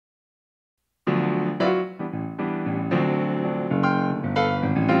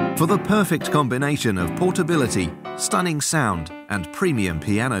For the perfect combination of portability, stunning sound and premium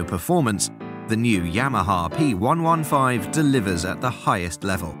piano performance, the new Yamaha P-115 delivers at the highest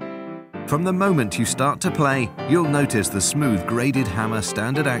level. From the moment you start to play, you'll notice the smooth graded hammer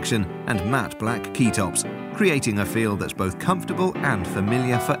standard action and matte black key tops, creating a feel that's both comfortable and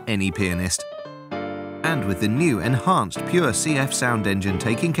familiar for any pianist. And with the new enhanced Pure CF sound engine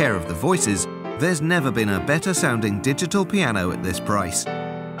taking care of the voices, there's never been a better sounding digital piano at this price.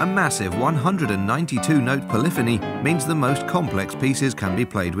 A massive 192-note polyphony means the most complex pieces can be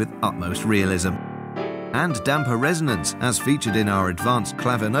played with utmost realism. And damper resonance, as featured in our advanced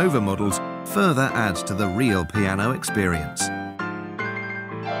Clavinova models, further adds to the real piano experience.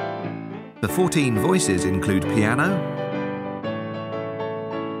 The 14 voices include piano,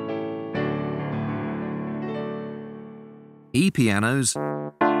 E-pianos,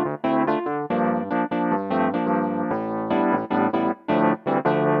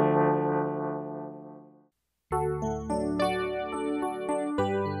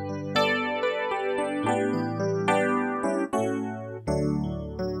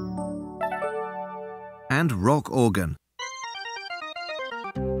 and rock organ.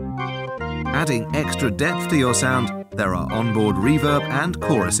 Adding extra depth to your sound, there are onboard reverb and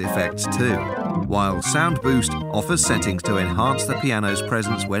chorus effects too, while Sound Boost offers settings to enhance the piano's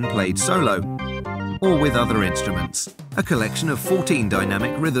presence when played solo or with other instruments. A collection of 14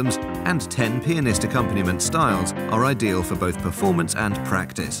 dynamic rhythms and 10 pianist accompaniment styles are ideal for both performance and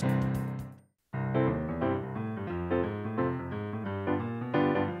practice.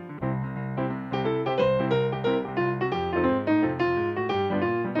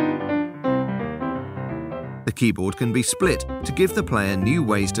 The keyboard can be split to give the player new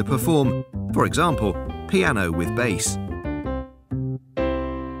ways to perform, for example, piano with bass.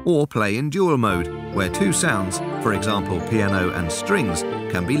 Or play in dual mode, where two sounds, for example piano and strings,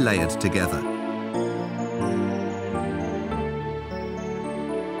 can be layered together.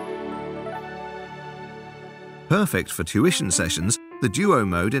 Perfect for tuition sessions, the duo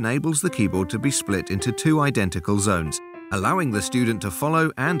mode enables the keyboard to be split into two identical zones, allowing the student to follow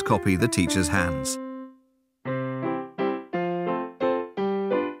and copy the teacher's hands.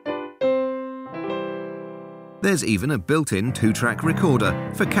 There's even a built-in 2-track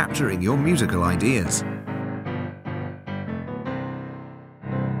recorder for capturing your musical ideas.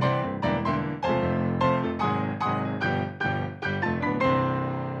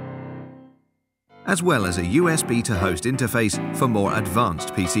 As well as a USB to host interface for more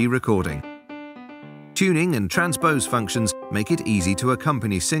advanced PC recording. Tuning and transpose functions make it easy to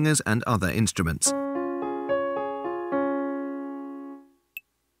accompany singers and other instruments.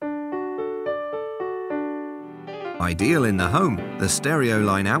 Ideal in the home, the stereo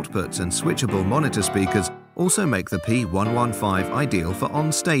line outputs and switchable monitor speakers also make the P-115 ideal for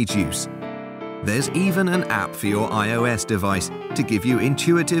on-stage use. There's even an app for your iOS device to give you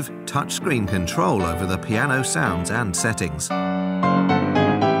intuitive touchscreen control over the piano sounds and settings.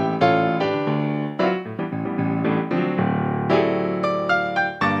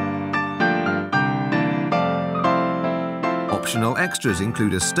 Optional extras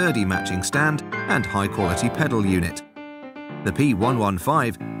include a sturdy matching stand and high-quality pedal unit. The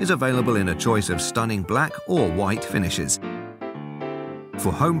P-115 is available in a choice of stunning black or white finishes.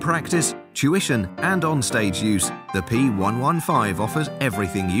 For home practice, tuition and on-stage use, the P-115 offers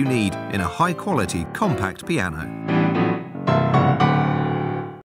everything you need in a high-quality compact piano.